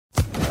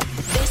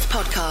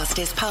podcast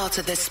is part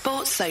of the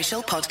Sports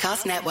Social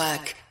Podcast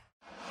Network.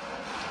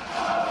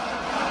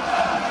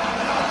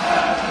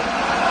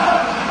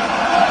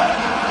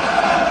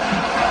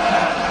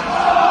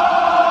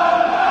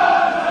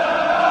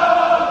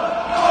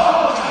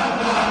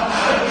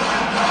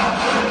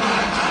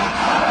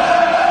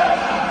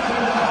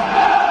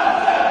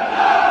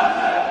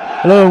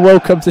 Hello and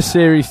welcome to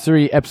Series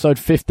 3, Episode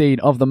 15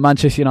 of the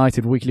Manchester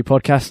United Weekly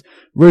Podcast.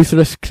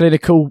 Ruthless,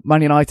 clinical,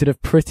 Man United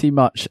have pretty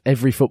much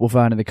every football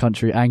fan in the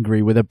country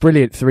angry with a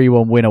brilliant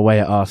 3-1 win away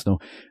at Arsenal,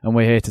 and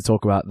we're here to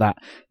talk about that.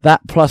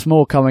 That plus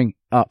more coming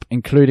up,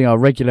 including our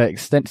regular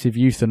extensive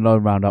youth and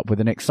loan roundup with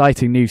an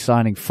exciting new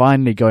signing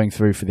finally going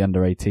through for the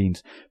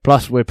under-18s.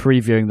 Plus we're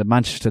previewing the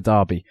Manchester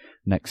Derby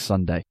next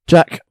Sunday.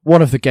 Jack,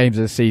 one of the games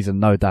of the season,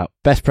 no doubt.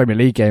 Best Premier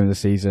League game of the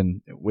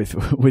season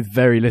with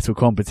very little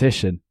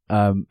competition.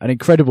 An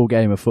incredible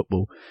game of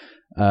football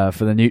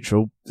for the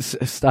neutral.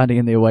 Standing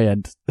in the away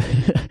end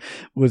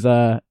was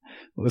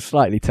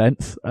slightly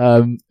tense,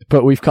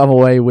 but we've come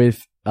away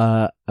with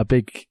a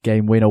big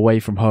game win away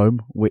from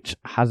home, which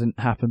hasn't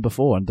happened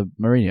before under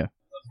Mourinho.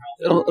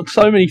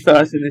 So many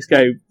firsts in this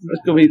game.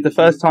 It's going to be the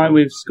first time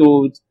we've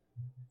scored.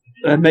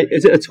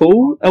 Is it at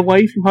all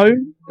away from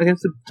home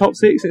against the top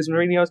six since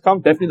Mourinho's come?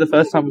 Definitely the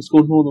first time we've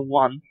scored more than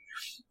one.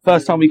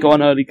 First time we got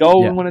an early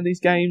goal in one of these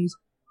games.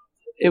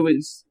 It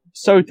was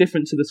so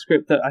different to the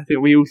script that I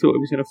think we all thought it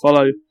was going to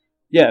follow.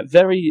 Yeah,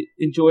 very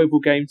enjoyable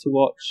game to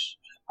watch.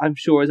 I'm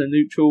sure as a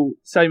neutral,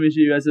 same as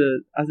you, as a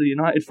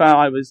United fan,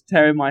 I was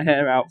tearing my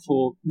hair out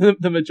for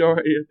the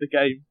majority of the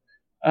game.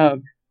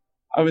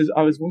 I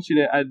was watching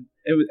it, and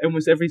it was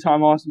almost every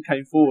time Arsenal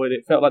came forward,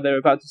 it felt like they were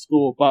about to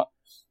score. But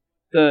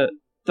the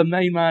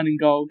main man in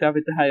goal,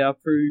 David De Gea,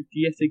 proved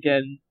yet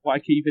again why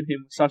keeping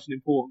him was such an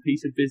important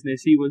piece of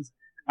business. He was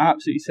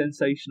absolutely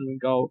sensational in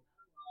goal.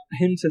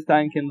 Him to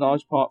thank in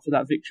large part for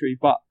that victory,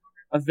 but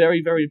a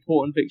very, very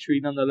important victory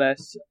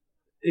nonetheless.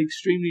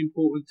 Extremely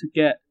important to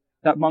get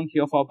that monkey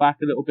off our back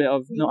a little bit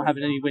of not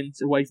having any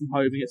wins away from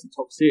home against the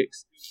top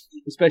six,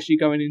 especially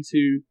going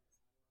into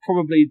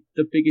probably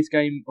the biggest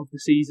game of the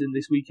season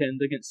this weekend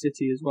against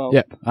City as well.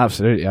 Yep,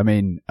 absolutely. I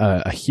mean,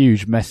 a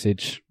huge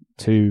message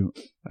to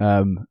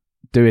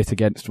do it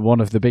against one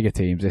of the bigger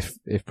teams,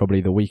 if probably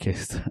the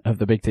weakest of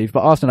the big teams.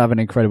 But Arsenal have an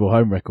incredible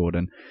home record,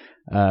 and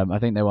I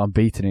think they were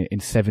unbeaten in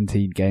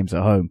 17 games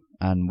at home,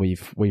 and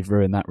we've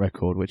ruined that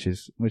record, which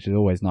is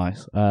always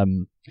nice.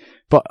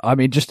 But I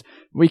mean,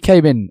 we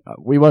came in.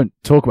 We won't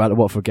talk about the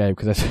Watford game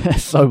because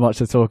there's so much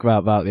to talk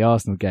about the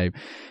Arsenal game,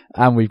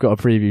 and we've got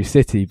to preview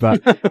City.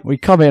 But we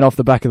come in off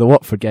the back of the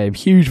Watford game,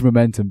 huge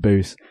momentum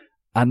boost,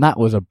 and that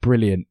was a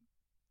brilliant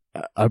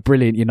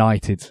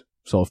United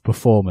sort of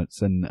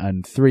performance,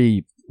 and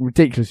three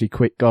ridiculously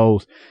quick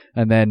goals,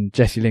 and then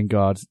Jesse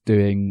Lingard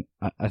doing,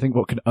 I think,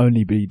 what can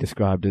only be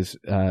described as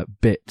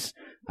bits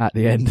at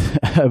the end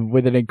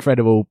with an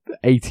incredible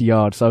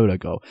 80-yard solo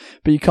goal.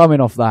 But you come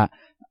in off that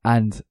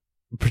and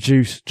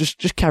produce,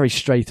 just carry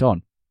straight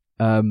on.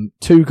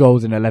 2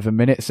 goals in 11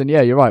 minutes, and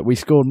yeah, you're right, we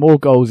scored more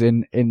goals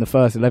in the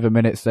first 11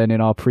 minutes than in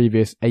our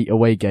previous 8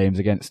 away games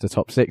against the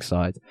top 6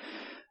 side.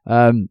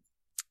 And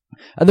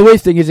the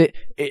weird thing is,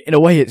 in a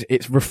way,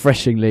 it's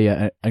refreshingly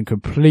and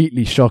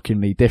completely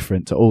shockingly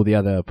different to all the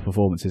other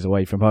performances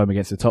away from home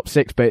against the top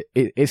 6. But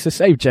it's the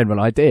same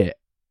general idea: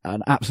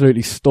 an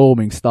absolutely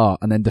storming start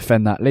and then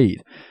defend that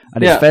lead.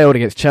 And it's failed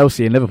against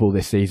Chelsea and Liverpool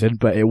this season,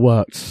 but it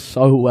worked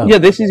so well. Yeah,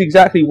 this is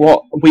exactly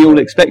what we all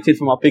expected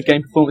from our big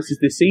game performances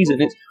this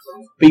season. It's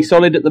be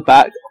solid at the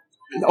back.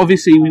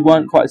 Obviously, we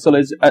weren't quite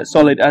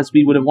solid as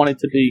we would have wanted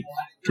to be.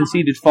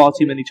 Conceded far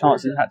too many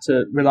chances and had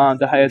to rely on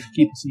De Gea to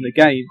keep us in the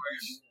game.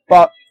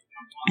 But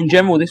in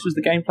general, this was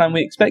the game plan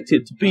we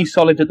expected, to be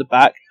solid at the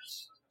back,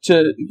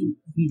 to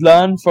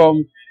learn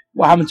from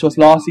what happened to us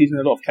last season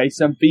in a lot of cases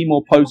and be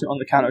more potent on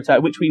the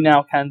counter-attack, which we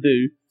now can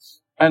do.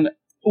 And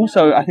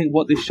also, I think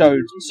what this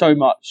showed so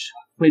much,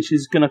 which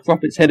is going to crop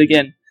its head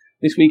again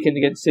this weekend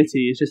against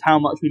City, is just how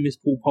much we missed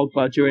Paul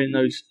Pogba during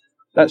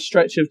that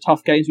stretch of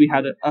tough games we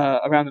had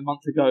around a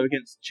month ago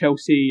against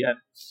Chelsea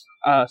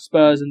and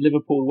Spurs and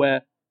Liverpool,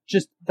 where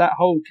just that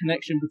whole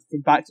connection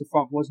from back to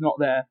front was not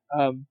there.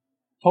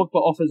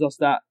 Pogba offers us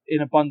that in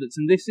abundance,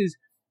 and this is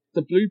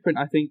the blueprint,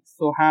 I think,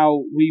 for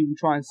how we will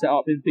try and set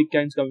up in big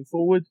games going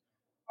forward.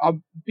 I'd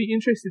be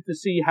interested to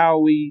see how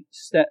we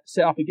set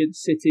up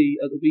against City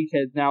at the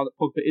weekend now that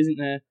Pogba isn't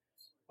there.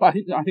 But I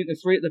think the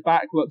 3 at the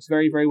back works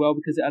very, very well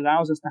because it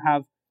allows us to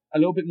have a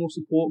little bit more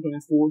support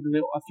going forward,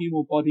 a few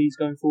more bodies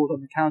going forward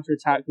on the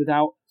counter-attack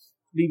without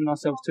leaving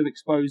ourselves too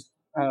exposed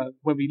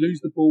when we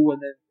lose the ball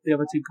and then the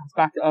other team comes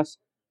back at us.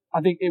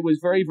 I think it was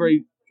a very,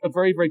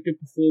 very good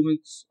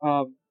performance.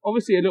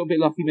 Obviously, a little bit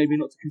lucky maybe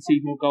not to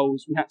concede more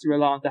goals. We had to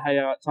rely on De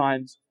Gea at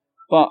times.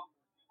 But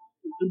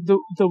the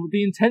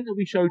intent that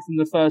we showed from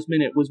the first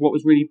minute was what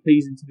was really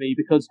pleasing to me,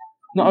 because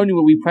not only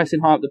were we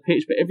pressing high up the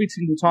pitch, but every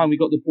single time we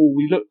got the ball,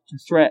 we looked to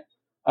threat.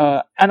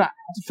 And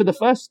for the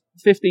first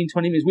 15,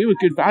 20 minutes, we were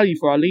good value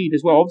for our lead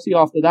as well. Obviously,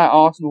 after that,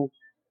 Arsenal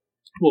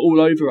were all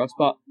over us.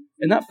 But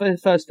in that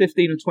first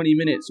 15 or 20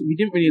 minutes, we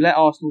didn't really let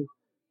Arsenal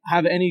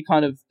have any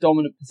kind of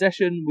dominant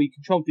possession. We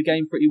controlled the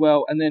game pretty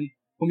well, and then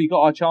when we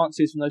got our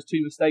chances from those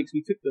two mistakes,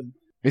 we took them.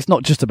 It's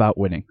not just about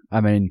winning.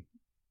 I mean,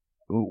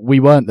 we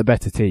weren't the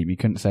better team. You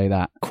couldn't say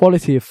that.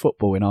 Quality of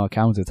football in our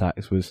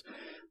counter-attacks was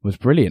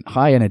brilliant.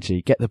 High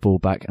energy, get the ball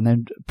back, and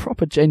then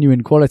proper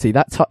genuine quality.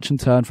 That touch and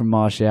turn from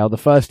Martial, the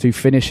first two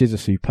finishes are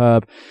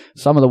superb.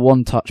 Some of the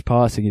one-touch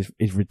passing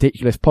is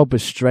ridiculous.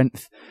 Pogba's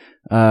strength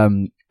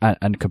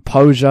and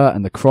composure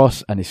and the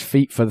cross and his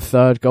feet for the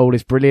third goal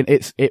is brilliant.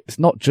 It's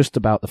not just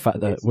about the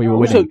fact that we were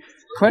winning.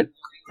 Also,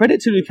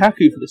 credit to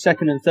Lukaku for the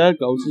second and third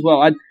goals as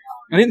well. I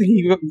didn't think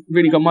he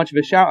really got much of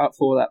a shout-out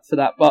for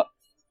that, but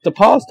the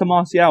pass to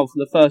Martial for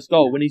the first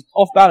goal, when he's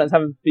off balance,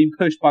 having been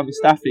pushed by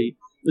Mustafi,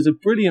 was a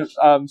brilliant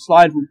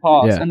slide rule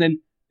pass. Yeah. And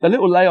then the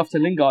little layoff to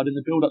Lingard in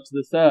the build-up to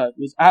the third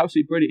was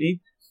absolutely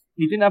brilliant.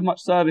 He didn't have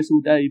much service all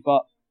day,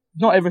 but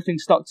not everything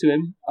stuck to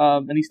him,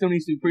 and he still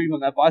needs to improve on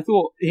that. But I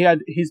thought he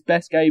had his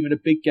best game in a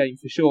big game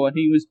for sure, and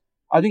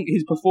I think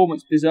his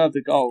performance deserved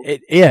a goal.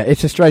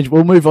 It's a strange...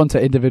 We'll move on to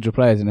individual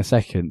players in a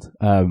second,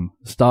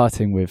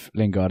 starting with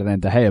Lingard and then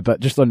De Gea.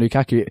 But just on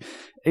Lukaku,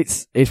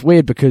 it's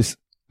weird because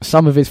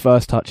some of his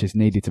first touches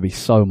needed to be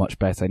so much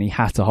better, and he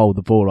had to hold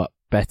the ball up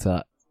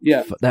better.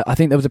 Yeah. I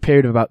think there was a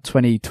period of about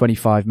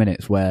 20-25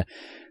 minutes where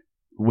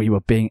we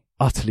were being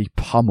utterly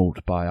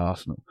pummeled by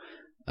Arsenal.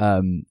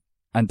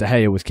 And De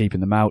Gea was keeping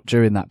them out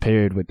during that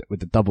period with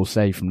the double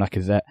save from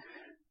Lacazette.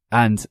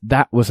 And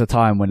that was a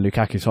time when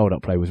Lukaku's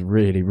hold-up play was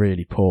really,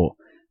 really poor.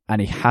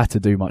 And he had to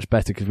do much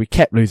better because we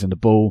kept losing the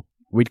ball.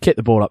 We'd kick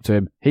the ball up to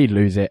him, he'd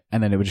lose it,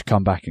 and then it would just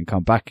come back and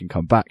come back and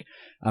come back.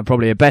 And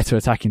probably a better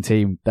attacking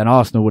team than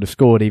Arsenal would have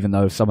scored, even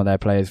though some of their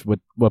players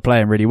were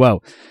playing really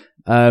well.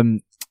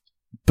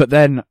 But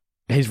then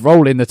his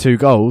role in the two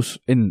goals,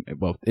 in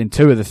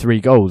two of the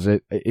three goals,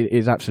 it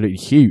is absolutely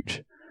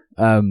huge.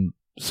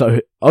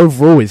 So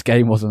overall his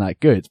game wasn't that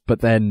good,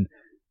 but then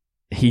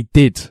he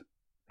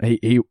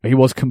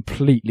was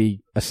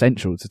completely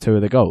essential to two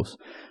of the goals.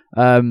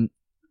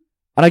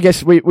 And I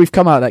guess we've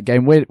come out of that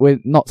game, we're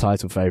not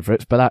title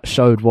favourites, but that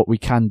showed what we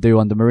can do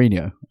under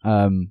Mourinho.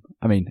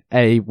 I mean,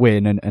 A,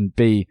 win, and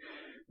B,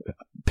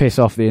 piss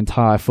off the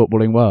entire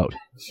footballing world.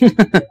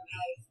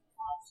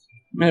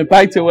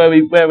 Back to where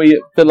we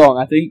belong,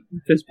 I think.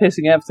 Just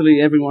pissing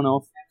absolutely everyone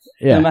off,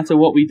 no matter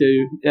what we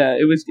do. Yeah,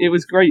 it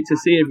was great to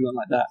see everyone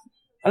like that.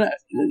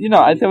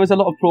 And there was a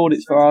lot of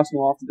plaudits for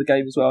Arsenal after the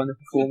game as well in the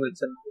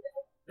performance, and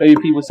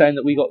maybe people saying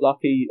that we got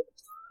lucky,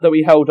 that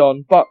we held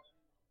on. But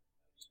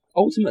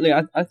ultimately,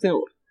 I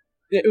thought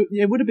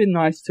it would have been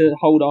nice to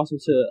hold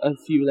Arsenal to a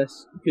few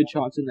less good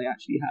chances than they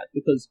actually had,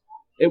 because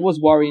it was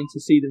worrying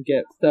to see them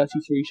get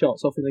 33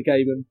 shots off in the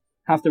game and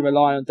have to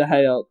rely on De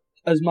Gea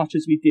as much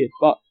as we did.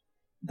 But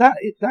that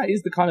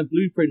is the kind of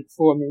blueprint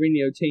for a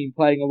Mourinho team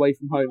playing away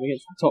from home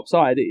against the top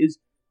side. It is,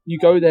 you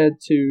go there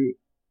to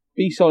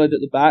be solid at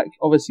the back.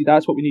 Obviously,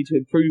 that's what we need to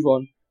improve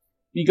on.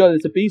 You go there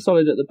to be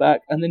solid at the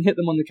back and then hit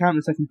them on the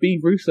counter-attack and be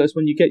ruthless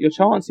when you get your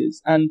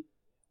chances. And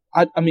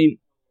I mean,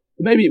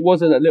 maybe it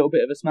was a little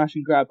bit of a smash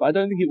and grab, but I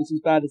don't think it was as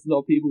bad as a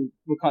lot of people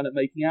were kind of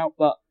making out.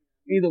 But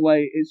either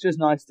way, it's just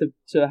nice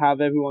to have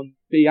everyone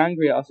be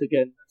angry at us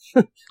again.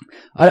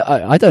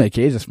 I don't think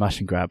it is a smash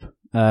and grab,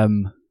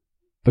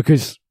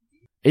 because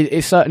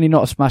it's certainly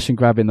not a smash and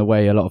grab in the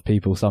way a lot of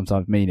people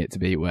sometimes mean it to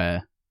be,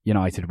 where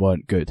United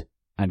weren't good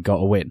and got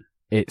a win.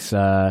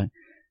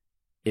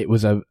 It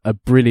was a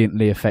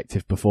brilliantly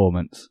effective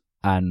performance,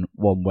 and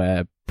one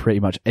where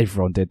pretty much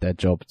everyone did their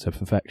job to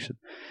perfection.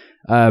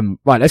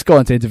 Right, let's go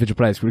on to individual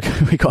players. We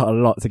got a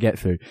lot to get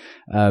through.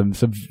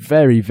 Some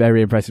very,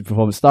 very impressive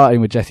performance,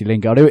 starting with Jesse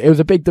Lingard. It was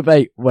a big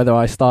debate whether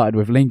I started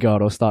with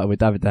Lingard or started with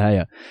David De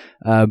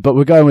Gea. But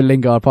we're going with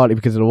Lingard partly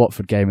because of the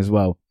Watford game as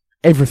well.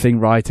 Everything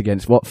right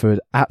against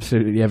Watford,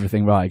 absolutely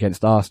everything right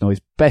against Arsenal.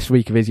 His best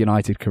week of his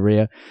United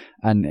career,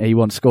 and he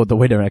once scored the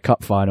winner in a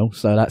cup final,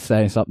 so that's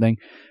saying something.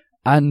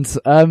 And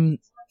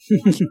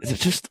it's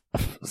just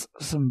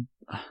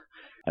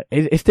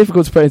it's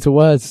difficult to put into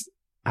words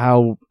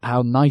how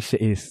nice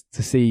it is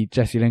to see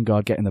Jesse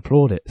Lingard getting the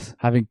plaudits,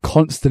 having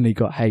constantly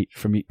got hate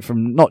from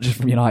not just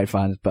from United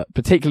fans, but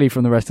particularly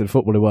from the rest of the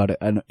footballing world,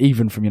 and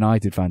even from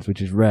United fans,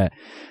 which is rare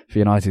for a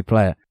United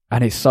player.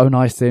 And it's so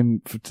nice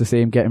to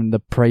see him getting the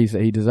praise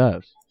that he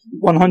deserves.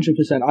 100%.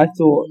 I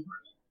thought,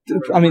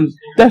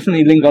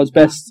 definitely Lingard's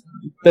best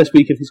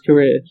week of his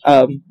career.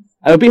 It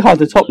would be hard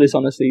to top this,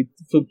 honestly,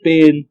 for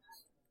being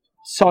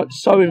so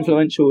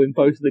influential in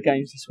both of the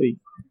games this week.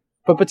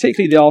 But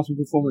particularly the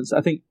Arsenal performance.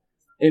 I think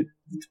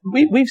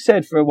we've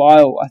said for a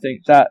while, I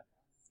think, that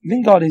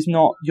Lingard is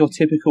not your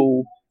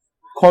typical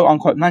quote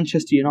unquote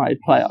Manchester United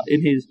player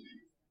in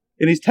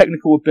his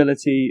technical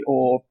ability,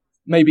 or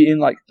maybe in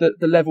like the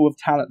level of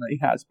talent that he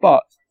has.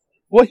 But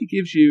what he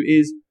gives you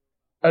is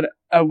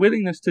a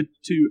willingness to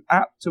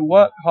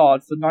work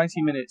hard for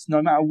 90 minutes,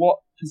 no matter what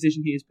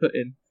position he is put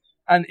in.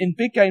 And in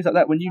big games like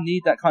that, when you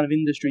need that kind of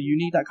industry, you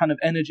need that kind of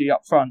energy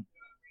up front,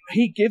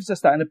 he gives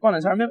us that in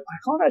abundance. I can't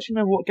actually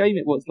remember what game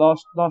it was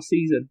last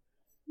season.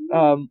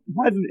 It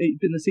might have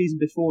been the season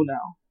before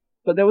now.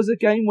 But there was a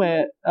game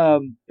where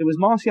it was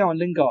Martial and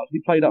Lingard who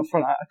played up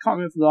front. I can't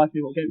remember for the life of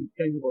me what game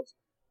it was.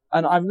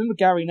 And I remember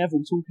Gary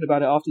Neville talking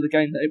about it after the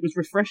game, that it was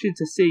refreshing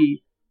to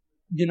see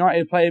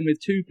United playing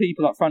with two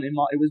people up front.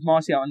 It was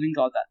Martial and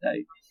Lingard that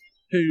day,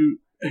 who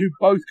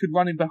both could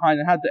run in behind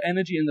and had the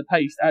energy and the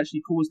pace to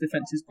actually cause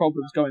defences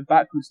problems going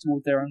backwards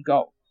towards their own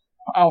goal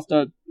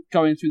after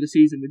going through the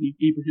season with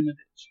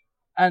Ibrahimovic.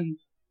 And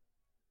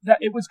that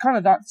it was kind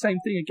of that same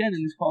thing again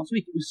in this past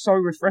week. It was so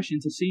refreshing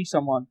to see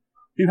someone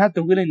who had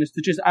the willingness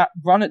to just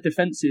run at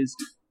defences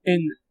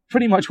in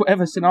pretty much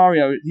whatever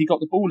scenario he got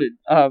the ball in.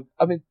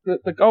 I mean,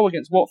 the goal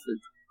against Watford,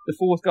 the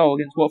fourth goal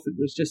against Watford,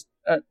 was just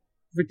a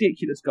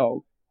ridiculous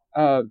goal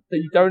that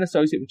you don't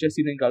associate with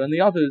Jesse Lingard. And the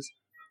others,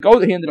 the goal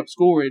that he ended up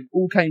scoring,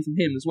 all came from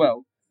him as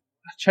well.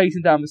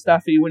 Chasing down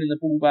Mustafi, winning the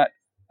ball back,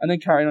 and then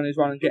carrying on his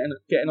run and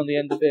getting on the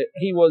end of it.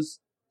 He was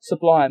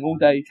sublime all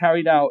day,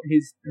 carried out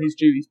his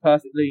duties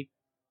perfectly.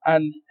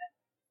 And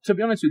to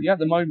be honest with you, at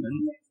the moment,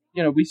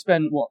 we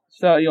spent,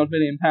 30-odd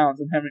million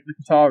pounds on Henrik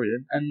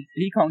Mkhitaryan, and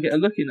he can't get a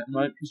look in at the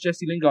moment because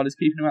Jesse Lingard is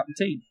keeping him out of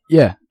the team.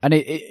 Yeah, and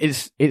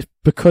it's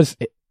because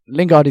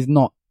Lingard is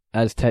not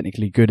as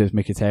technically good as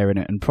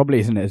Mkhitaryan and probably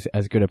isn't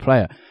as good a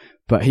player,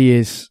 but he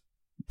is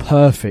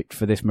perfect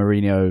for this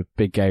Mourinho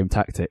big game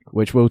tactic,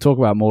 which we'll talk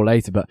about more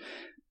later, but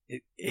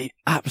it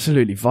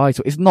absolutely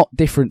vital. It's not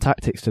different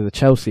tactics to the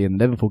Chelsea and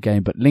Liverpool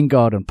game, but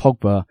Lingard and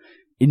Pogba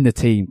in the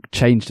team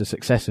changed the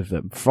success of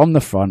them. From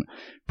the front,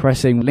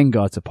 pressing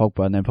Lingard to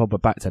Pogba and then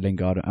Pogba back to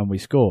Lingard, and we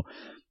score.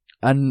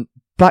 And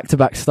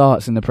back-to-back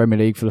starts in the Premier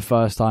League for the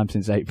first time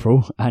since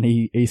April, and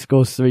he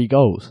scores 3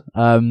 goals.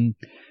 And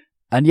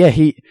yeah,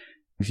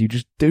 you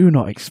just do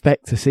not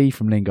expect to see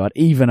from Lingard,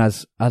 even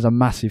as a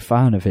massive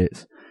fan of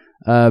his.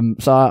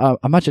 So I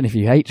imagine if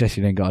you hate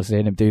Jesse Lingard,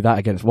 seeing him do that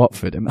against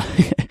Watford,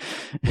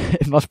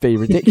 it must be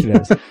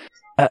ridiculous.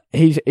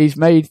 He's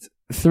made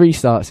 3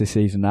 starts this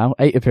season now,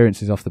 8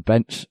 appearances off the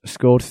bench,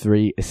 scored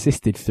 3,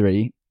 assisted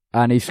 3,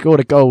 and he scored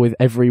a goal with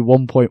every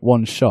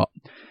 1.1 shot.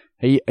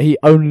 He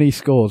only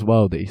scores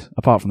worldies,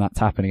 apart from that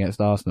tapping against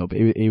Arsenal, but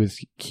he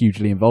was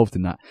hugely involved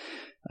in that.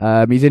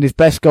 He's in his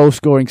best goal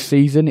scoring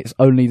season. It's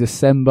only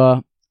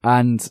December,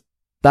 and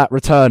that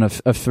return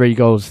of 3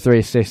 goals, 3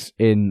 assists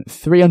in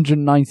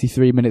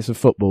 393 minutes of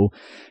football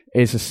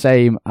is the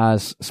same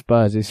as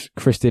Spurs'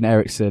 Christian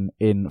Eriksen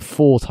in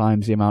 4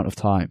 times the amount of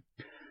time.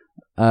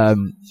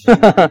 And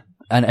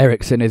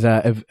Eriksen is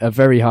a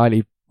very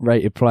highly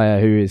rated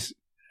player who is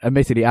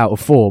admittedly out of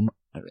form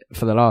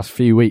for the last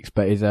few weeks,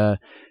 but is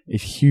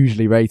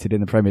hugely rated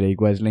in the Premier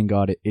League, whereas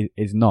Lingard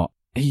is not.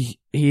 He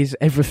is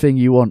everything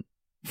you want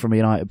from a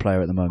United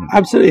player at the moment.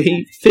 Absolutely,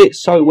 he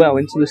fits so well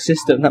into the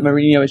system that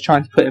Mourinho is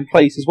trying to put in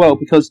place as well,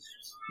 because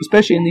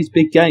especially in these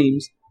big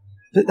games,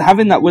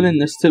 having that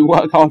willingness to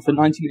work hard for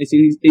 90 minutes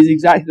is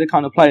exactly the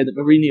kind of player that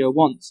Mourinho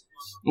wants.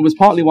 It was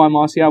partly why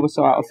Martial was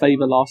so out of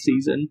favour last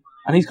season,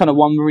 and he's kind of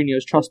won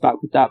Mourinho's trust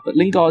back with that. But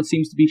Lingard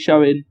seems to be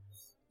showing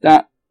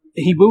that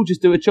he will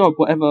just do a job,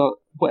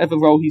 whatever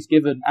role he's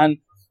given. And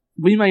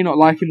we may not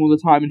like him all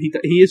the time, and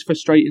he is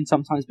frustrating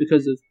sometimes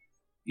because of,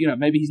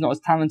 maybe he's not as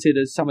talented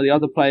as some of the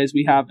other players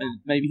we have, and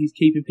maybe he's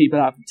keeping people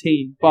out of the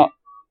team. But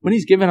when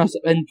he's given us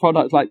an end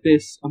product like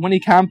this, and when he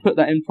can put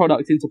that end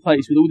product into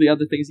place with all the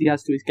other things he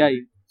has to his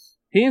game,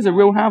 he is a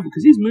real handful,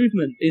 because his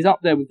movement is up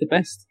there with the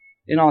best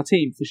in our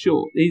team, for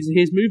sure.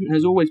 His movement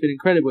has always been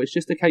incredible. It's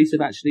just a case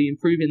of actually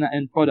improving that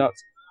end product,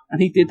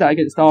 and he did that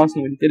against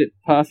Arsenal, and he did it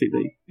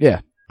perfectly.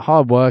 Yeah,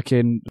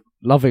 hard-working,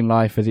 loving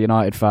life as a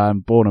United fan,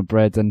 born and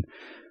bred, and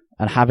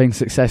having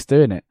success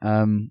doing it.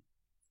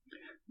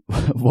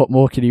 What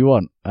more can you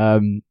want?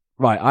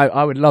 Right,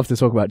 I would love to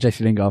talk about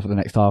Jesse Lingard for the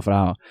next half an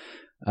hour.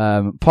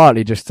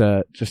 Partly just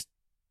to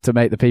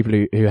make the people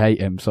who hate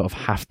him sort of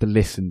have to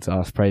listen to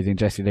us praising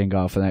Jesse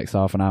Lingard for the next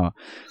half an hour.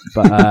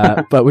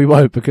 But we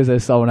won't, because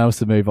there's someone else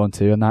to move on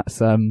to, and that's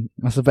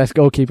the best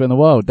goalkeeper in the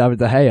world, David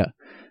De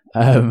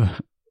Gea.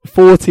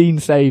 14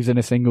 saves in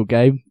a single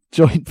game.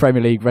 Joint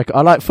Premier League record.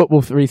 I like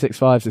Football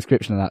 365's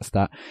description of that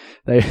stat.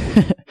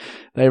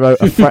 They wrote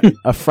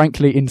a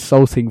frankly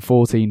insulting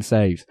 14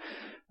 saves.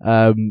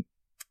 He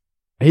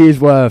is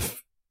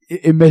worth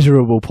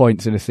immeasurable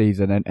points in a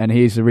season, and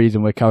he is the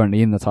reason we're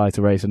currently in the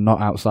title race and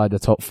not outside the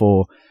top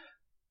 4.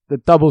 The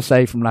double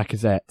save from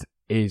Lacazette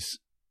is,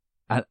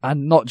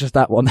 and not just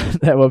that one.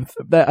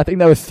 I think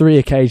there were 3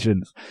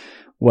 occasions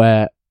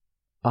where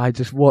I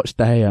just watched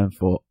De Gea and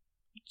thought,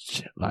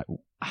 like,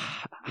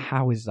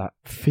 how is that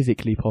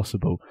physically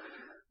possible?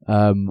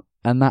 And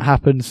that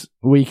happens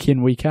week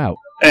in, week out.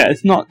 Yeah,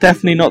 it's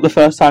definitely not the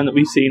first time that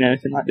we've seen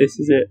anything like this,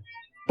 is it?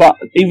 But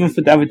even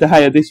for David De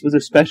Gea, this was a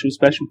special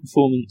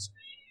performance.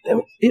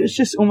 It was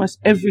just almost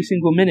every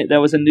single minute there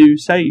was a new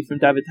save from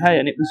David De Gea,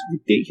 and it was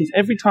ridiculous.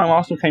 Every time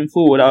Arsenal came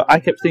forward, I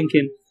kept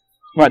thinking,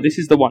 right, this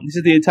is the one. This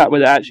is the attack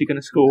where they're actually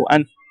going to score.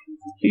 And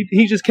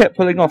he just kept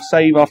pulling off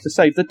save after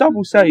save. The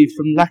double save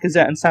from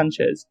Lacazette and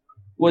Sanchez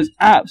was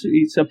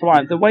absolutely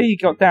sublime. The way he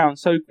got down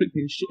so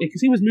quickly,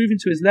 because he was moving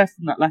to his left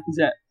from that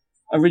Lacazette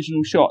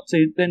original shot, so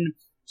then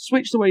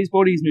switch the way his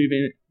body's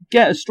moving,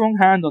 get a strong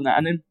hand on that,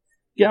 and then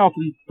get up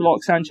and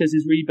block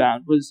Sanchez's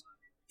rebound was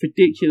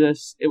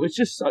ridiculous. It was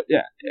just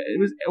it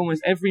was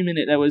almost every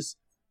minute there was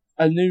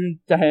a new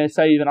De Gea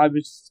save, and I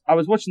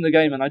was watching the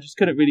game and I just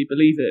couldn't really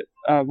believe it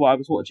what I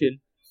was watching.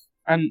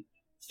 And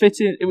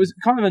it was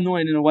kind of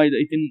annoying in a way that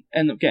he didn't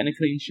end up getting a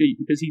clean sheet,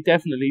 because he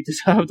definitely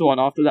deserved one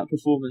after that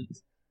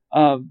performance.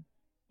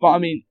 But I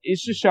mean,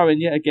 it's just showing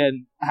yet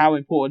again how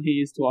important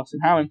he is to us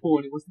and how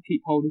important it was to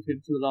keep hold of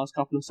him for the last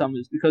couple of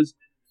summers. Because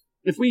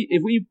if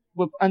we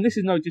were, and this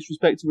is no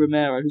disrespect to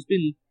Romero, who's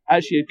been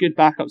actually a good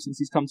backup since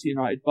he's come to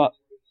United, but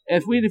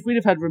if we'd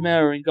have had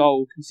Romero in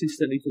goal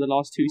consistently for the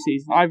last 2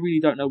 seasons, I really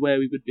don't know where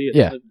we would be at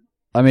the moment.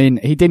 I mean,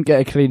 he didn't get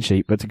a clean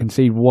sheet, but to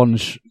concede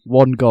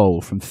one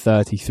goal from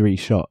 33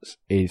 shots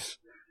is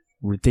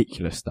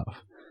ridiculous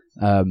stuff.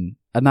 And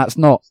that's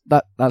not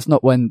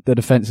when the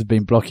defence has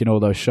been blocking all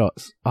those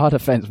shots. Our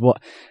defence,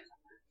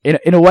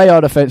 in a way,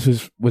 our defence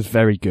was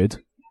very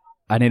good,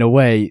 and in a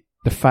way,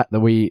 the fact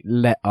that we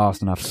let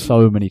Arsenal have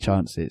so many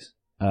chances,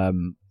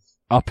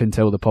 up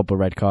until the Pogba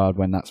red card,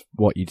 when that's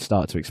what you'd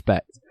start to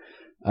expect.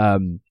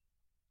 De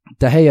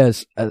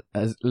Gea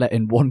has let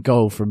in 1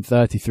 goal from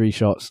 33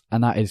 shots,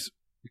 and that is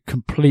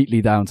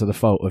completely down to the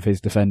fault of his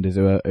defenders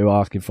who are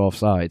asking for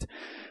offside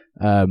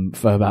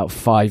for about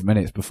 5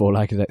 minutes before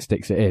Lacazette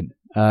sticks it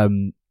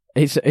in.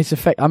 It's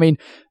effect. I mean,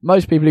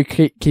 most people who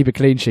keep a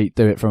clean sheet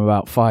do it from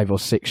about 5 or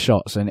 6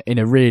 shots, and in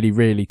a really,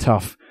 really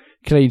tough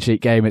clean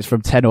sheet game, it's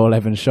from 10 or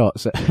 11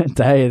 shots. De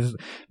Gea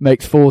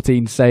makes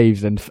 14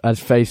 saves and as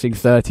facing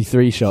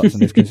 33 shots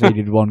and has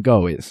conceded 1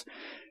 goal.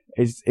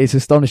 It's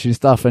astonishing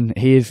stuff, and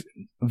he is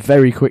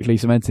very quickly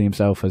cementing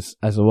himself as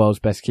the world's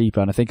best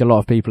keeper. And I think a lot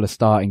of people are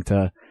starting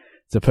to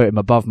put him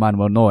above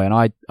Manuel Neuer. And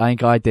I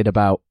think I did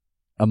about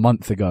a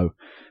month ago,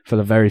 for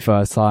the very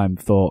first time,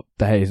 thought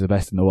De Gea is the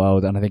best in the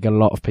world. And I think a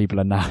lot of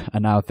people are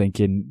now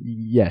thinking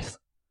yes.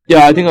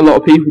 Yeah, I think a lot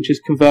of people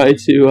just converted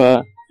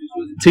to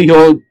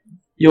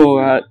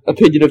your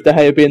opinion of De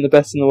Gea being the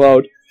best in the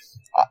world.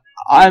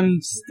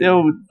 I'm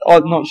still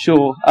not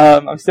sure.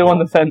 I'm still on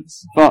the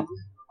fence, but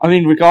I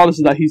mean, regardless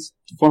of that, he's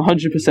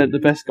 100% the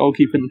best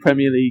goalkeeper in the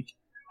Premier League,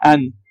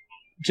 and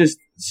just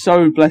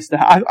so blessed.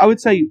 I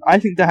would say, I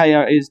think De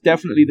Gea is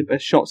definitely the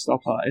best shot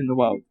stopper in the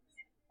world.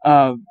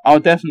 I'll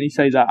definitely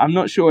say that. I'm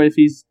not sure if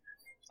he's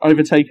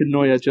overtaken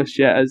Neuer just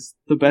yet as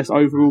the best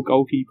overall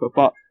goalkeeper,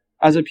 but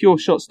as a pure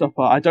shot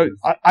stopper, I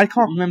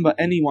can't remember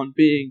anyone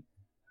being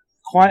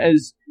quite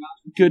as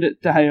good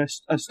at De Gea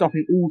as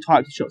stopping all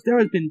types of shots. There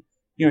has been,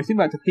 think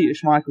back to Peter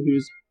Schmeichel, who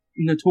was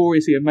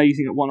notoriously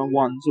amazing at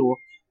one-on-ones, or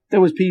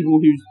there was people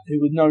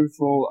who were known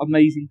for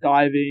amazing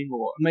diving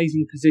or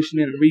amazing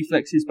positioning and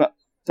reflexes, but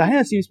De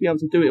Gea seems to be able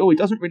to do it all. He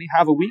doesn't really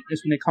have a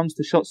weakness when it comes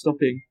to shot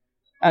stopping,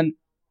 and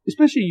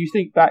especially you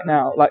think back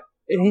now, like,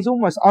 he's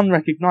almost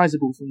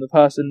unrecognisable from the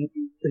person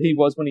that he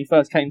was when he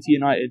first came to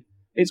United.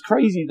 It's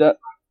crazy that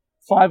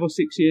 5 or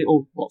 6 years,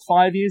 or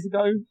 5 years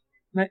ago,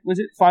 was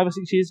it 5 or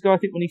 6 years ago, I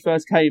think, when he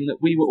first came, that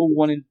we were all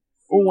wanted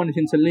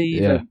him to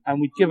leave,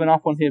 and we'd given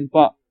up on him.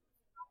 But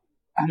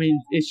I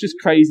mean, it's just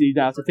crazy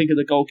now to think of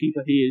the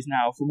goalkeeper he is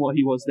now from what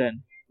he was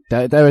then.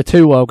 There are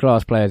 2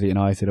 world-class players at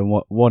United,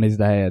 and one is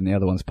De Gea and the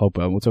other one's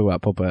Pogba, and we'll talk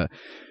about Pogba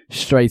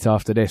straight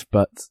after this.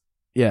 But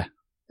yeah,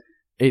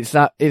 it's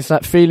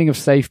that feeling of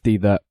safety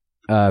that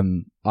I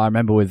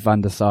remember with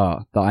Van der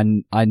Sar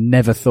that I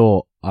never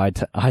thought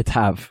I'd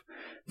have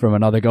from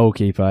another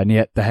goalkeeper, and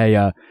yet De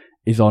Gea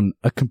is on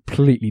a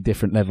completely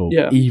different level,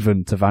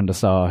 even to Van der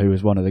Sar, who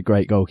was one of the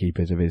great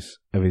goalkeepers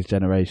of his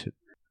generation.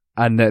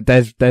 And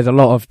there's a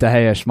lot of De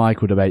Gea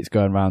Schmeichel debates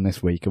going around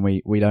this week, and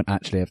we don't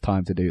actually have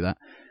time to do that.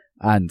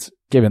 And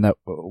given that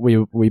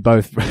we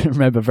both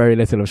remember very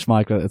little of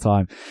Schmeichel at the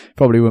time,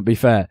 probably wouldn't be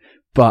fair.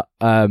 But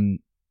to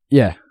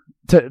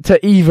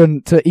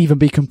even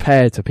be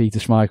compared to Peter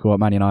Schmeichel at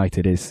Man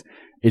United is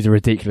a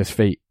ridiculous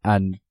feat,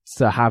 and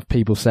to have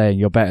people saying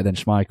you're better than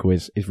Schmeichel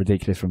is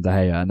ridiculous from De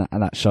Gea,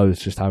 and that shows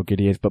just how good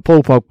he is. But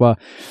Paul Pogba,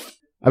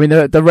 I mean,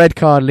 the red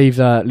card leaves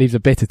a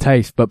bitter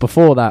taste, but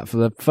before that, for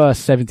the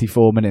first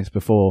 74 minutes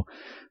before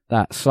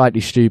that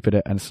slightly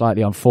stupid and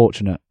slightly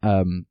unfortunate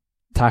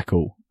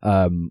tackle,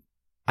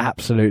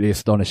 absolutely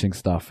astonishing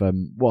stuff.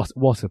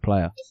 What a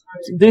player.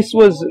 This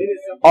was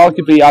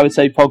arguably, I would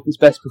say, Pogba's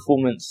best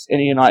performance in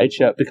a United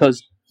shirt,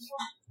 because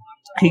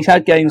he's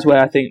had games where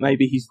I think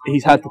maybe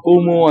he's had the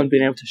ball more and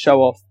been able to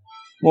show off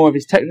more of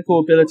his technical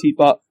ability,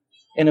 but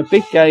in a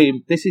big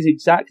game, this is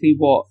exactly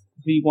what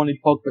we wanted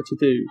Pogba to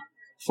do.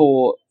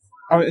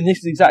 And this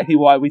is exactly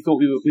why we thought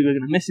we were going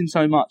to miss him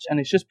so much, and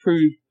it's just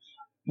proved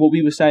what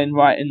we were saying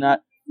right, in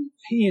that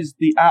he is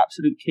the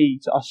absolute key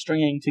to us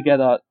stringing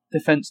together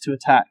defence to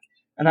attack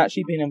and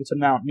actually being able to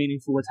mount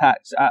meaningful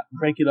attacks at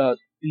regular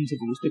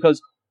intervals.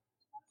 Because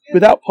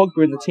without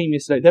Pogba in the team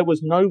yesterday, there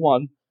was no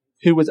one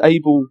who was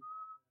able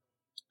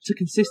to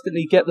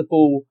consistently get the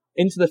ball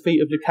into the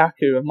feet of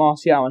Lukaku and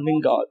Martial and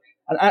Lingard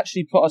and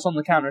actually put us on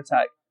the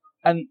counter-attack.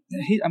 And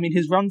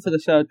his run for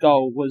the 3rd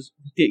goal was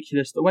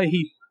ridiculous. The way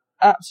he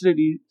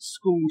absolutely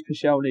schooled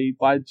Koscielny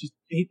by just,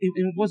 it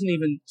wasn't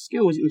even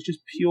skills, it was just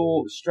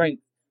pure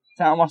strength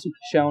to outmuscle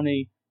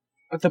Koscielny.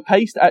 The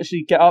pace to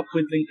actually get up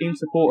in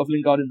support of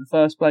Lingard in the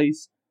first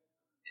place.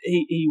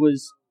 he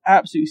was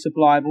absolutely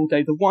sublime all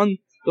day. The one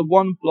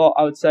blot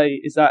I would say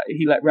is that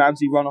he let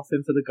Ramsey run off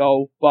him for the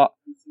goal, but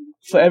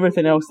for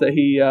everything else that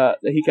he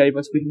gave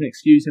us, we can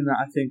excuse him that.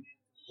 I think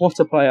what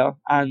a player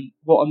and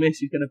what a miss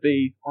he's going to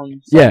be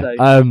on Sunday.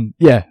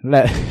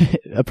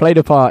 Played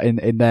a part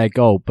in their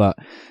goal, but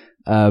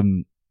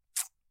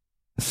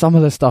some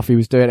of the stuff he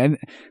was doing, and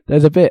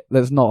there's a bit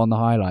that's not on the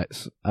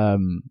highlights,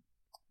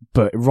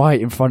 but right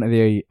in front of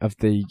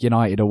the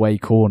United away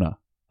corner,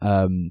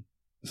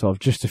 sort of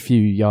just a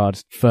few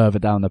yards further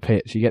down the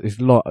pitch, you get this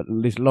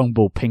long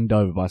ball pinged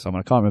over by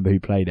someone. I can't remember who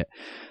played it.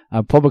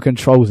 And Pogba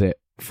controls it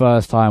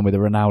first time with a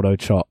Ronaldo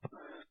chop.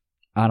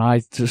 And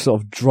I just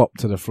sort of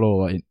dropped to the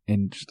floor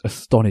in just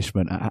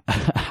astonishment at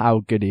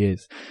how good he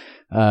is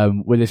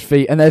with his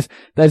feet. And there's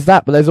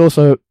that, but there's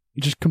also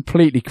just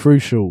completely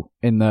crucial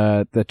in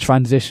the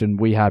transition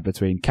we had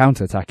between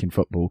counter-attacking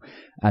football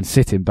and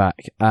sitting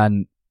back.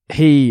 And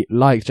he,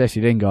 like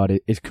Jesse Lingard,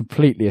 is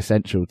completely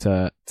essential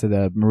to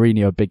the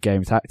Mourinho big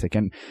game tactic.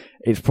 And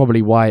it's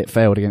probably why it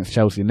failed against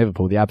Chelsea and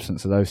Liverpool, the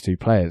absence of those two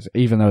players,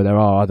 even though there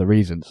are other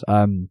reasons.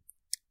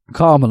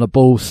 Calm on the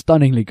ball,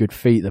 stunningly good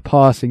feet, the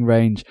passing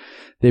range,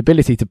 the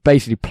ability to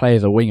basically play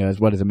as a winger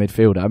as well as a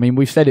midfielder. I mean,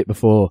 we've said it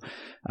before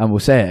and we'll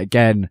say it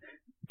again,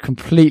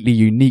 completely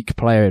unique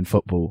player in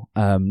football.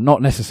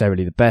 Not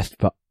necessarily the best,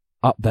 but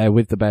up there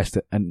with the best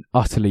and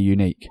utterly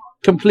unique.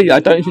 Completely. I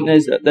don't think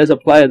there's a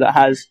player that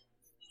has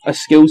a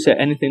skill set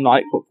anything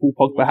like what Paul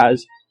Pogba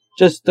has.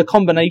 Just the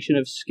combination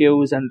of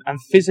skills and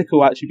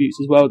physical attributes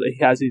as well that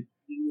he has is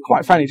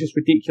quite frankly just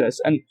ridiculous.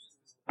 And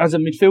as a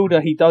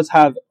midfielder, he does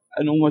have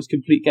an almost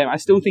complete game. I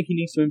still think he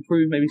needs to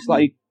improve maybe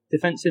slightly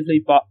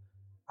defensively, but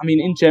I mean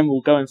in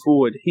general going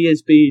forward, he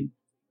has been,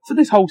 for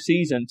this whole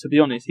season to be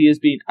honest, he has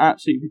been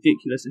absolutely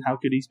ridiculous in how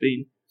good he's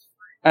been.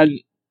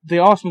 And the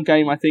Arsenal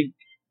game I think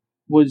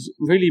was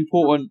really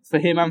important for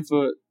him and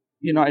for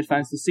United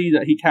fans to see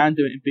that he can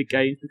do it in big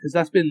games, because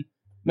that's been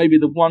maybe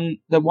the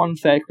one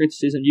fair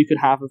criticism you could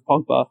have of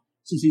Pogba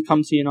since he's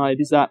come to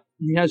United, is that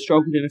he has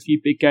struggled in a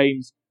few big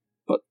games,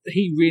 but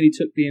he really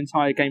took the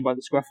entire game by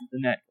the scruff of the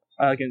neck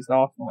against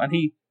Arsenal, and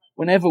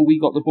whenever we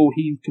got the ball,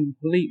 he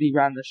completely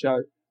ran the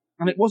show.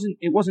 And it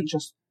wasn't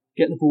just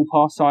get the ball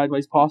pass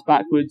sideways, pass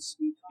backwards,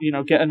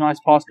 get a nice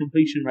pass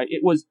completion rate.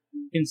 It was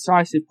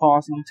incisive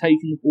passing,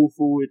 taking the ball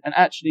forward, and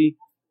actually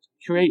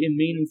creating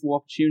meaningful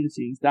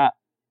opportunities that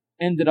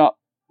ended up.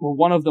 Well,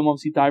 one of them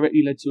obviously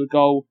directly led to a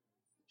goal.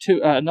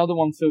 Another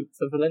one for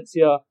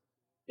Valencia.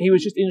 He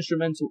was just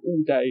instrumental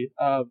all day.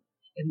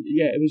 And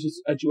yeah, it was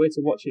just a joy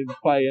to watch him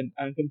play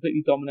and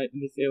completely dominate the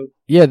midfield.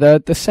 Yeah,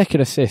 the second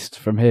assist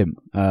from him,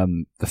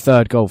 the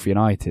third goal for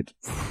United.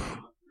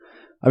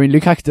 I mean,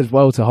 Lukaku does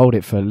well to hold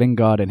it for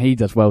Lingard, and he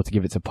does well to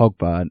give it to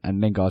Pogba,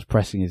 and Lingard's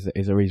pressing is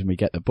the reason we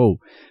get the ball.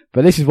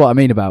 But this is what I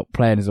mean about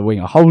playing as a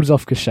winger. Holds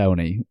off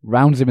Koscielny,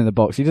 rounds him in the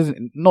box. He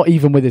doesn't, not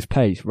even with his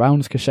pace,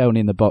 rounds Koscielny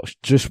in the box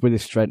just with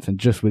his strength and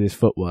just with his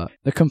footwork.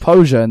 The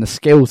composure and the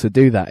skill to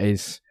do that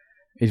is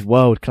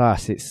world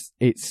class.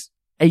 It's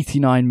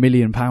 £89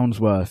 million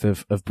worth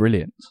of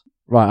brilliance.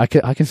 Right,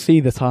 I can see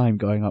the time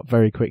going up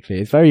very quickly.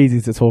 It's very easy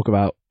to talk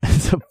about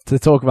to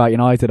talk about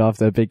United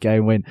after a big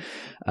game win.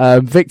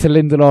 Victor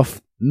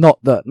Lindelof, not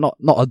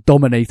a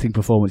dominating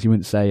performance, you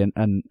wouldn't say,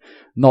 and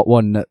not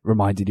one that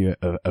reminded you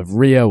of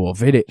Rio or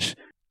Vidic.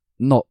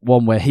 Not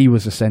one where he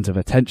was the centre of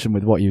attention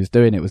with what he was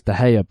doing. It was De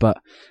Gea, but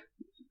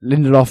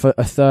Lindelof,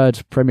 a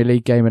third Premier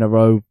League game in a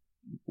row,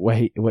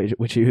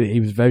 which he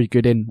was very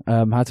good in.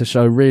 Had to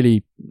show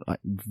really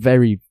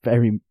very,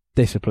 very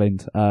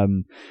disciplined.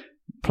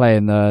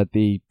 Playing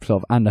the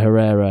sort of Ander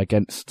Herrera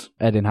against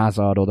Eden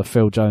Hazard or the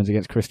Phil Jones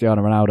against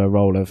Cristiano Ronaldo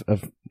role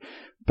of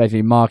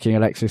basically marking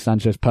Alexis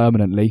Sanchez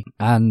permanently.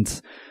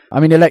 And I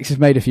mean, Alexis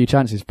made a few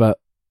chances, but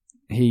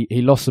he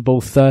lost the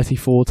ball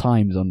 34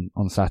 times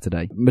on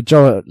Saturday.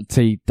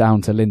 Majority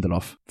down to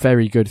Lindelof.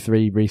 Very good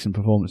 3 recent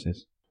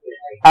performances.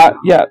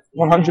 Yeah,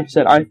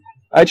 100%. I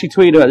actually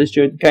tweeted about this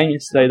during the game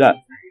yesterday that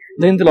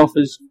Lindelof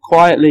has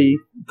quietly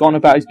gone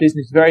about his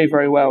business very,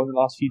 very well in the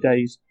last few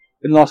games.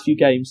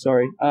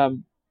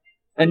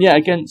 And yeah,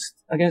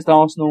 against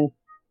Arsenal,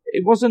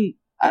 it wasn't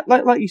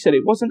like you said,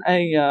 it wasn't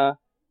a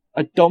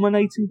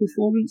dominating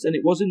performance, and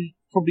it wasn't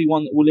probably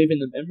one that will live in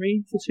the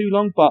memory for too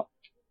long. But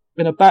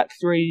in a back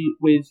three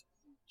with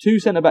 2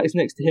 centre backs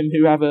next to him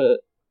who have a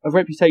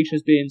reputation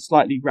as being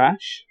slightly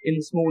rash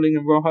in Smalling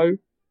and Rojo,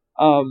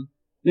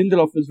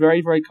 Lindelof was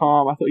very, very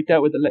calm. I thought he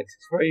dealt with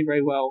Alexis very,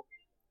 very well.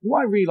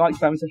 What I really liked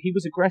about him is that he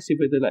was aggressive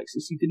with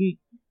Alexis.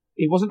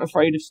 He wasn't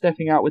afraid of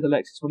stepping out with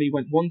Alexis when he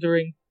went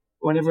wandering.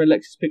 Whenever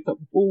Alexis picked up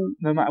the ball,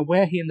 no matter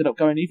where he ended up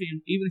going,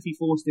 even if he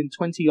forced him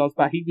 20 yards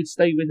back, he would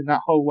stay with him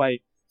that whole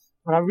way.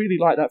 And I really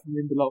like that from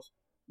Lindelof.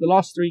 The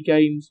last 3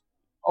 games,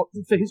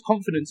 for his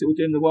confidence, it would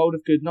do him the world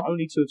of good, not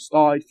only to have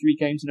started 3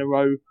 games in a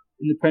row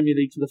in the Premier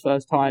League for the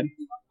first time,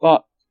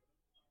 but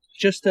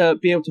just to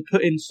be able to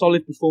put in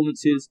solid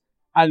performances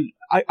and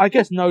I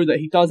guess know that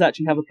he does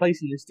actually have a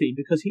place in this team,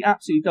 because he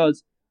absolutely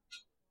does.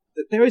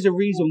 There is a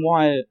reason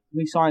why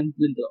we signed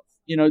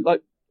Lindelof.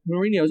 Like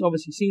Mourinho has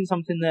obviously seen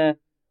something there.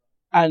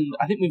 And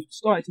I think we've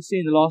started to see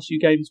in the last few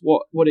games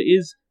what it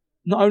is.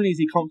 Not only is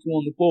he comfortable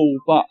on the ball,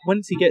 but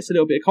once he gets a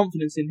little bit of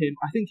confidence in him,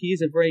 I think he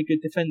is a very good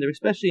defender,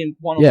 especially in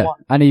one-on-one.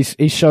 Yeah, and he's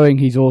showing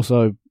he's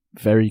also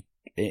very,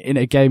 in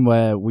a game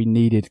where we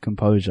needed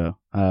composure,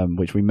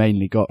 which we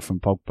mainly got from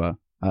Pogba.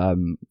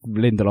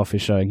 Lindelof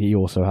is showing he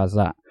also has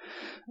that.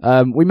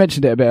 We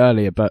mentioned it a bit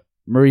earlier, but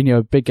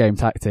Mourinho, big game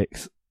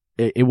tactics,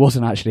 it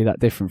wasn't actually that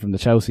different from the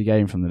Chelsea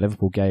game, from the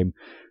Liverpool game,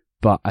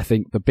 but I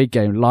think the big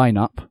game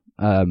lineup,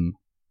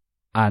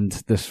 and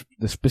the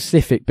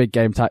specific big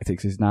game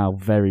tactics is now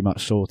very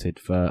much sorted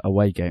for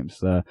away games.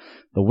 The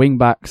wing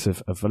backs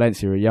of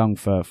Valencia are young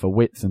for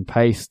width and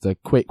pace, the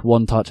quick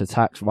one-touch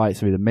attacks right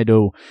through the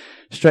middle,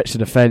 stretch the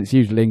defence,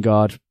 use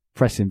Lingard,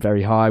 pressing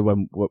very high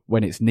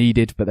when it's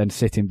needed, but then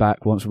sitting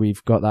back once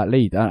we've got that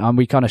lead. And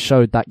we kind of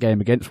showed that game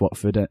against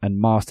Watford and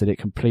mastered it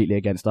completely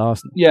against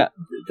Arsenal. Yeah,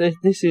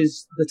 this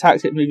is the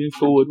tactic moving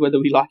forward, whether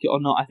we like it or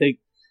not. I think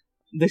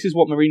this is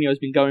what Mourinho has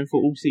been going for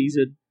all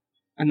season.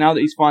 And now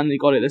that he's finally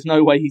got it, there's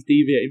no way he's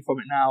deviating from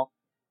it now.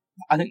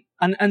 I think,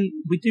 and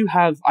we do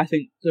have, I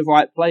think, the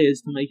right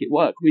players to make it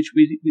work, which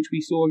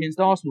we saw against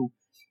Arsenal.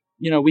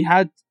 You know, we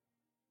had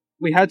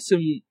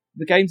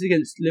the games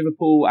against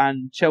Liverpool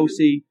and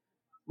Chelsea.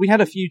 We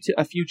had a few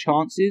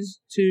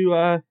chances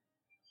to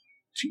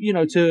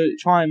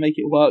try and make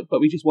it work,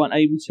 but we just weren't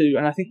able to.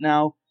 And I think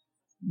now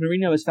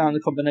Mourinho has found the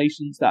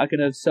combinations that are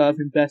going to serve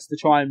him best to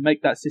try and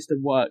make that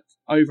system work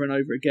over and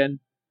over again.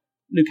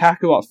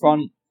 Lukaku up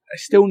front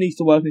still needs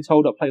to work on his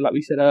hold-up play, like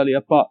we said earlier,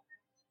 but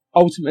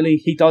ultimately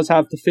he does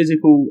have the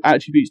physical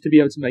attributes to be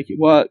able to make it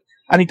work,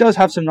 and he does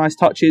have some nice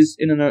touches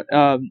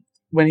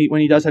when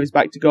he does have his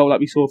back to goal, like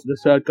we saw for the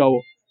third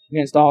goal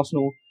against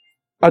Arsenal.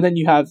 And then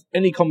you have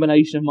any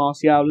combination of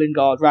Martial,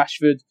 Lingard,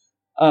 Rashford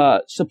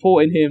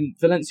supporting him,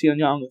 Valencia and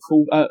Young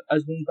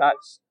as wing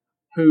backs,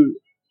 who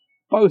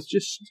both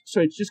just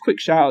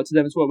quick shout out to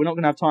them as well. We're not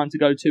going to have time to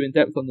go too in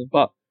depth on them,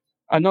 but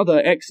another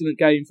excellent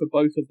game for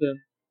both of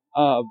them.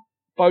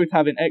 Both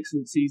having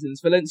excellent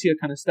seasons. Valencia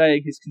kind of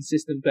staying his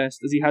consistent best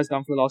as he has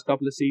done for the last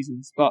couple of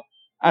seasons, but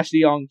Ashley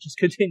Young just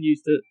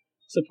continues to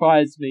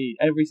surprise me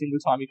every single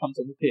time he comes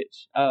on the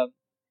pitch.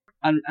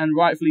 And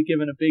rightfully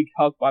given a big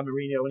hug by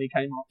Mourinho when he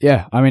came on.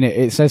 Yeah, I mean,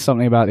 it says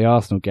something about the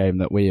Arsenal game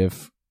that we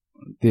have,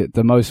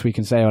 the most we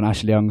can say on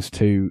Ashley Young's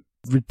two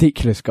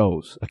ridiculous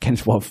goals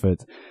against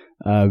Watford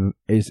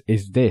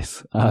is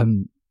this.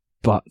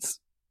 But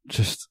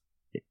just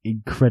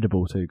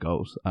incredible two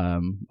goals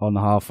on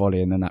the half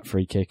volley and then that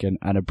free kick and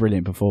a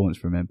brilliant performance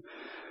from him.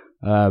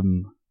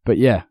 But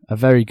yeah, a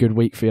very good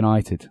week for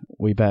United.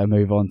 We better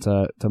move on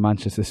to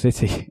Manchester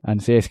City and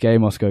CSKA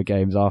Moscow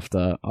games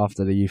after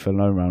the youth and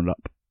loan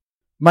roundup.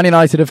 Man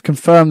United have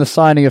confirmed the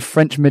signing of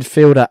French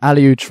midfielder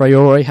Aliou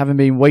Traoré, having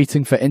been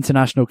waiting for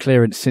international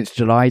clearance since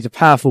July. He's a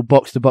powerful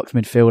box-to-box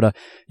midfielder,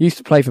 used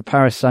to play for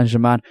Paris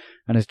Saint-Germain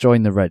and has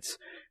joined the Reds.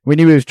 We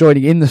knew he was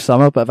joining in the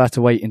summer, but have had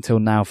to wait until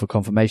now for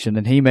confirmation,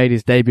 and he made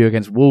his debut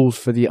against Wolves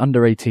for the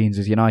under-18s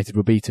as United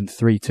were beaten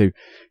 3-2.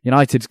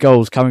 United's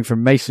goals coming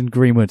from Mason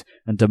Greenwood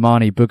and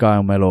Damani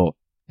Bugail-Mellor.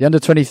 The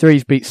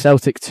under-23s beat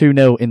Celtic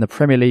 2-0 in the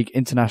Premier League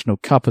International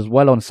Cup as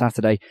well on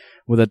Saturday,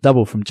 with a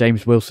double from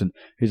James Wilson,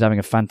 who's having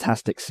a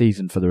fantastic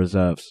season for the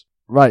reserves.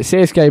 Right,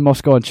 CSKA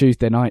Moscow on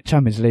Tuesday night,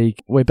 Champions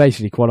League. We're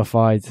basically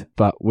qualified,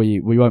 but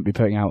we won't be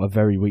putting out a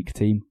very weak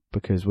team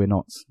because we're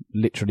not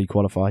literally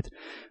qualified.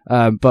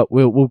 But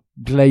we'll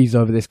glaze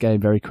over this game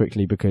very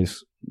quickly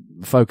because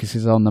the focus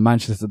is on the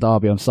Manchester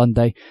derby on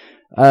Sunday.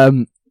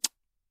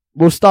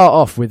 We'll start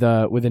off with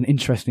an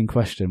interesting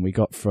question we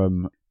got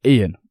from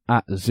Ian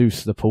at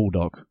Zeus the Pool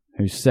Dog,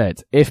 who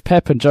said, if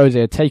Pep and Jose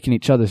had taken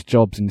each other's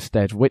jobs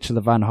instead, which of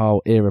the Van Gaal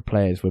era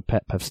players would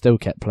Pep have still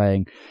kept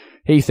playing?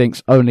 He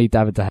thinks only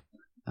David De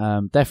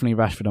Gea. Definitely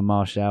Rashford and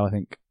Martial. I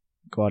think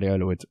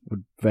Guardiola would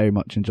very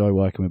much enjoy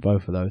working with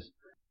both of those.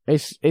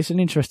 It's an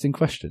interesting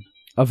question.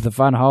 Of the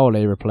Van Gaal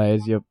era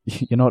players, you're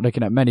not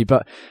looking at many,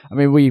 but I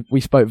mean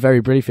we spoke very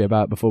briefly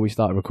about it before we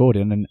started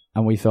recording,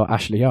 and we thought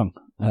Ashley Young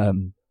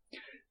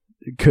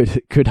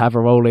could have a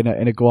role in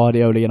a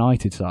Guardiola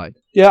United side.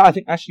 Yeah, I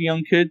think Ashley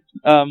Young could.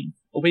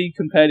 We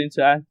compared him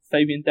to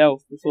Fabian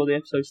Delph before the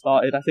episode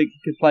started. I think he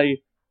could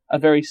play a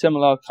very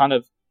similar kind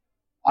of,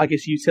 I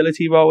guess,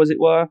 utility role, as it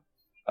were.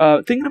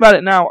 Thinking about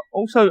it now,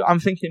 also I'm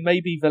thinking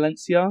maybe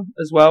Valencia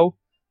as well.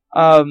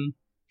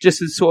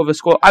 Just as sort of a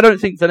squad. I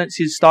don't think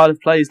Valencia's style of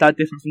play is that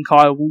different from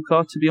Kyle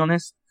Walker, to be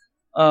honest.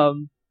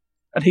 And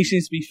he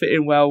seems to be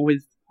fitting well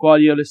with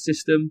Guardiola's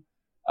system.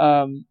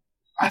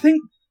 I think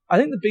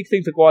the big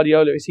thing for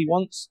Guardiola is he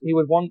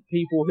would want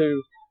people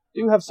who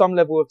do have some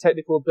level of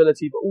technical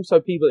ability, but also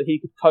people that he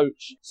could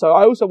coach. So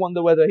I also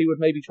wonder whether he would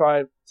maybe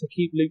try to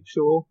keep Luke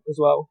Shaw as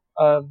well.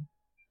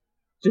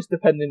 Just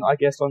depending, I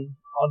guess, on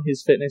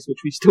his fitness, which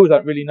we still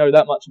don't really know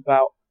that much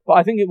about. But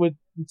I think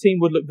the team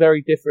would look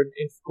very different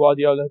if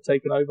Guardiola had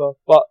taken over.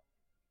 But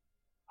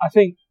I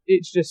think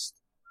it's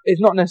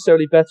not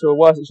necessarily better or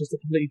worse, it's just a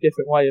completely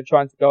different way of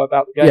trying to go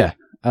about the game.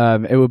 Yeah,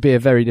 it would be a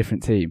very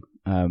different team,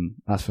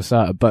 that's for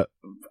certain. But,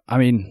 I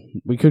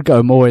mean, we could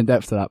go more in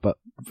depth to that, but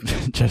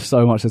just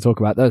so much to talk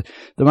about. The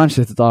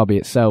Manchester derby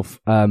itself,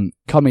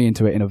 coming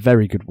into it in a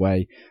very good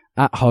way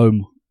at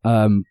home,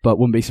 but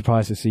wouldn't be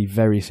surprised to see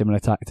very similar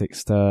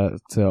tactics to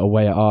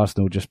away at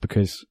Arsenal, just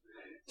because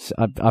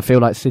I feel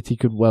like City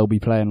could well be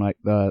playing like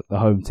the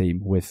home team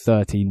with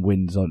 13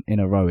 wins in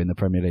a row in the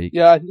Premier League.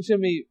 Yeah, it's going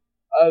to be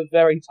a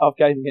very tough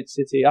game against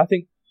City. I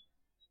think,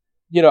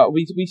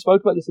 we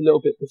spoke about this a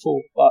little bit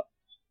before, but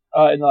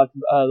in the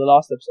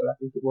last episode, I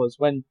think it was,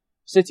 when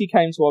City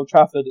came to Old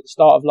Trafford at the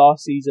start of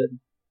last season,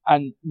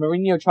 and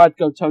Mourinho tried to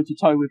go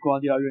toe-to-toe with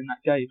Guardiola in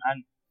that game,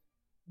 and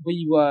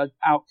we were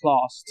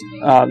outclassed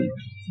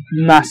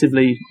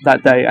massively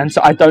that day. And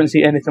so I don't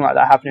see anything like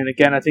that happening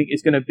again. I think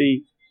it's going to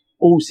be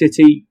all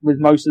City with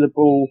most of the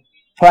ball,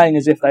 playing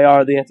as if they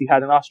are at the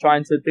Etihad, and us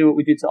trying to do what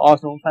we did to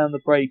Arsenal and play on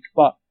the break.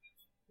 But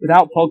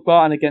without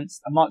Pogba and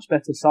against a much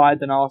better side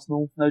than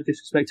Arsenal, no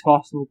disrespect to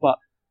Arsenal, but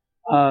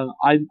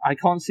I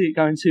can't see it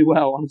going too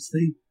well,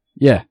 honestly.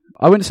 Yeah,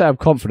 I wouldn't say I'm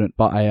confident,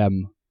 but I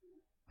am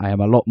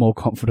a lot more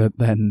confident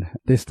than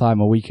this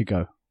time a week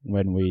ago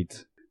when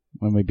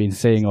we'd been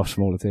seeing off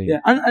smaller teams.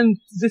 Yeah, and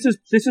this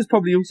has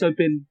probably also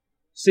been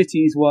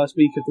City's worst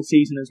week of the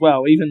season as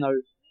well, even though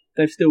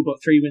they've still got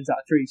 3 wins out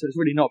of 3, so it's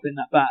really not been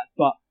that bad.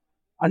 But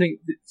I think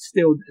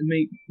still,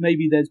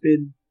 maybe there's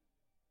been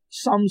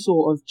some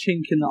sort of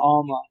chink in the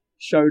armour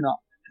shown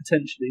up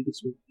potentially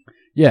this week.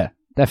 Yeah,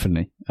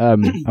 definitely.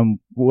 And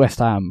West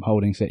Ham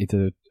holding City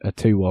to a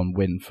 2-1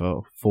 win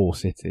for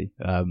City,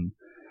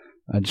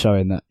 and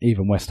showing that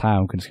even West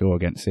Ham can score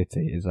against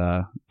City is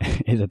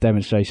a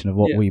demonstration of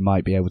what we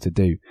might be able to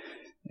do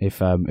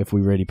if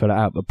we really put it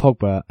out. But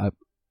Pogba,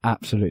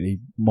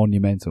 absolutely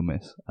monumental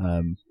miss.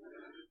 And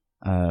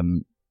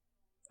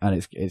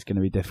it's going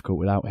to be difficult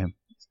without him.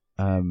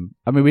 I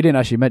mean, we didn't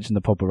actually mention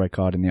the Pogba red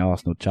card in the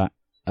Arsenal chat.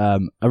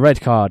 A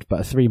red card, but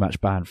a 3-match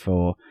ban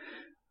for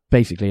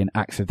basically an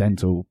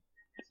accidental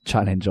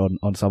challenge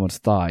on someone's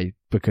thigh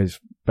because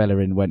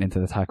Bellerin went into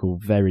the tackle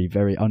very,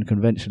 very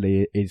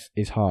unconventionally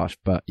is harsh,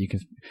 but you can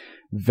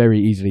very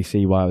easily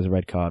see why it was a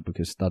red card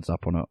because Stud's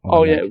up on it.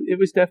 Yeah, it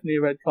was definitely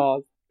a red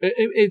card.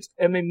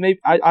 Maybe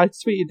I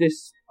tweeted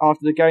this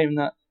after the game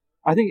that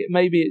I think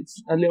maybe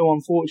it's a little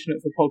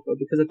unfortunate for Pogba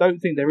because I don't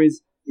think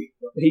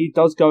he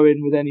does go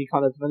in with any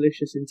kind of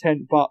malicious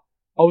intent, but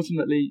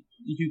ultimately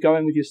you go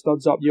in with your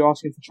studs up, you're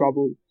asking for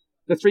trouble.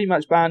 The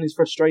 3-match ban is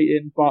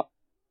frustrating, but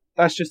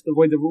that's just the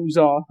way the rules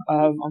are,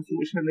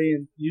 unfortunately,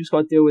 and you just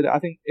got to deal with it. I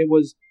think it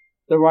was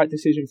the right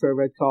decision for a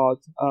red card.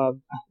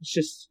 It's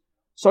just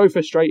so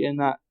frustrating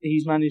that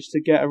he's managed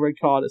to get a red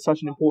card at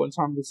such an important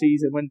time of the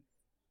season when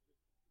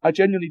I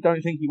genuinely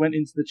don't think he went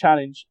into the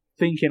challenge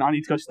thinking I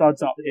need to go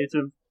studs up here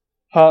to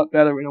hurt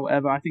Bellerin or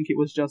whatever. I think it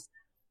was just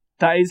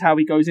that is how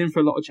he goes in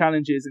for a lot of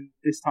challenges, and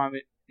this time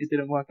it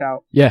didn't work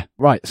out. Yeah,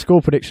 right.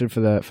 Score prediction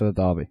for the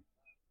derby.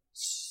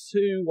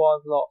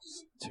 2-1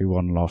 loss.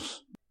 2-1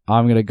 loss.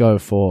 I'm going to go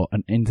for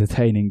an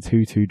entertaining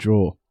 2-2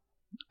 draw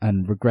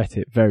and regret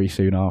it very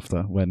soon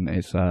after when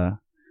it's... I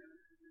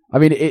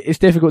mean, it's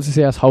difficult to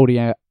see us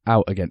holding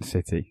out against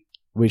City,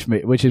 which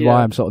is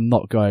why I'm sort of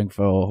not going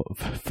for a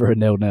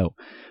 0-0.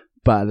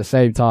 But at the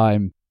same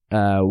time,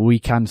 we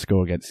can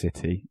score against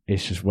City.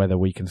 It's just whether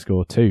we can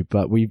score too.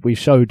 But we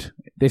showed...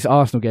 This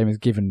Arsenal game has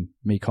given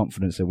me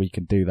confidence that we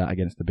can do that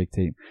against the big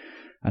team.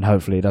 And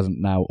hopefully it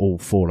doesn't now all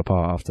fall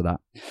apart after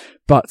that.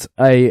 But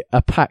a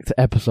packed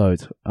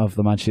episode of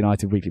the Manchester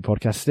United Weekly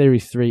Podcast,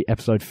 Series 3,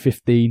 Episode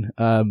 15.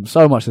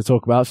 So much to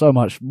talk about, so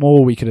much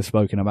more we could have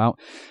spoken about.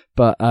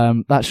 But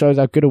that shows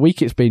how good a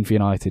week it's been for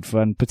United,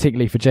 and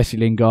particularly for Jesse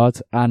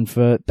Lingard and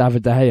for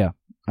David De Gea.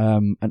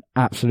 An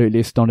absolutely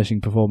astonishing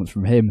performance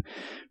from him.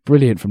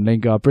 Brilliant from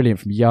Lingard, brilliant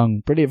from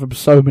Young, brilliant from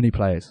so many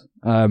players.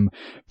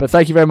 But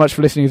thank you very much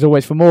for listening as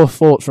always. For more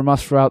thoughts from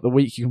us throughout the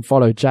week, you can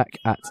follow Jack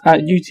at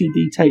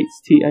UTD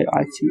Tates,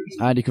 T-A-I-T.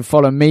 And you can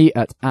follow me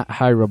at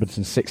Harry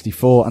Robinson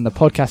 64 and the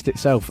podcast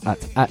itself at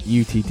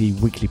UTD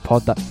Weekly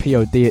Pod. That's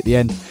P-O-D at the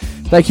end.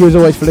 Thank you as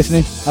always for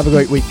listening. Have a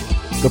great week.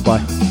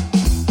 Goodbye.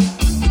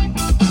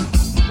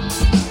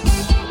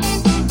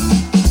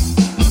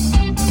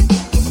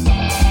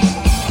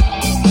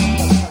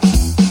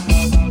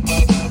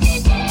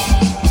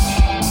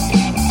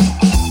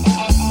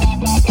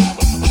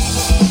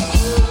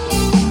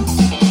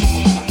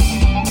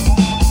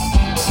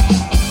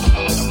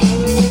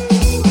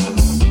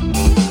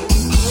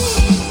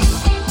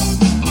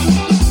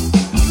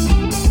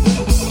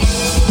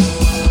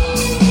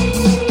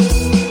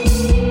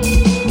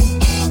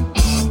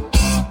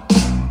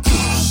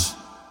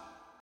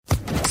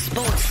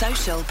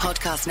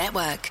 Podcast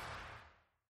Network.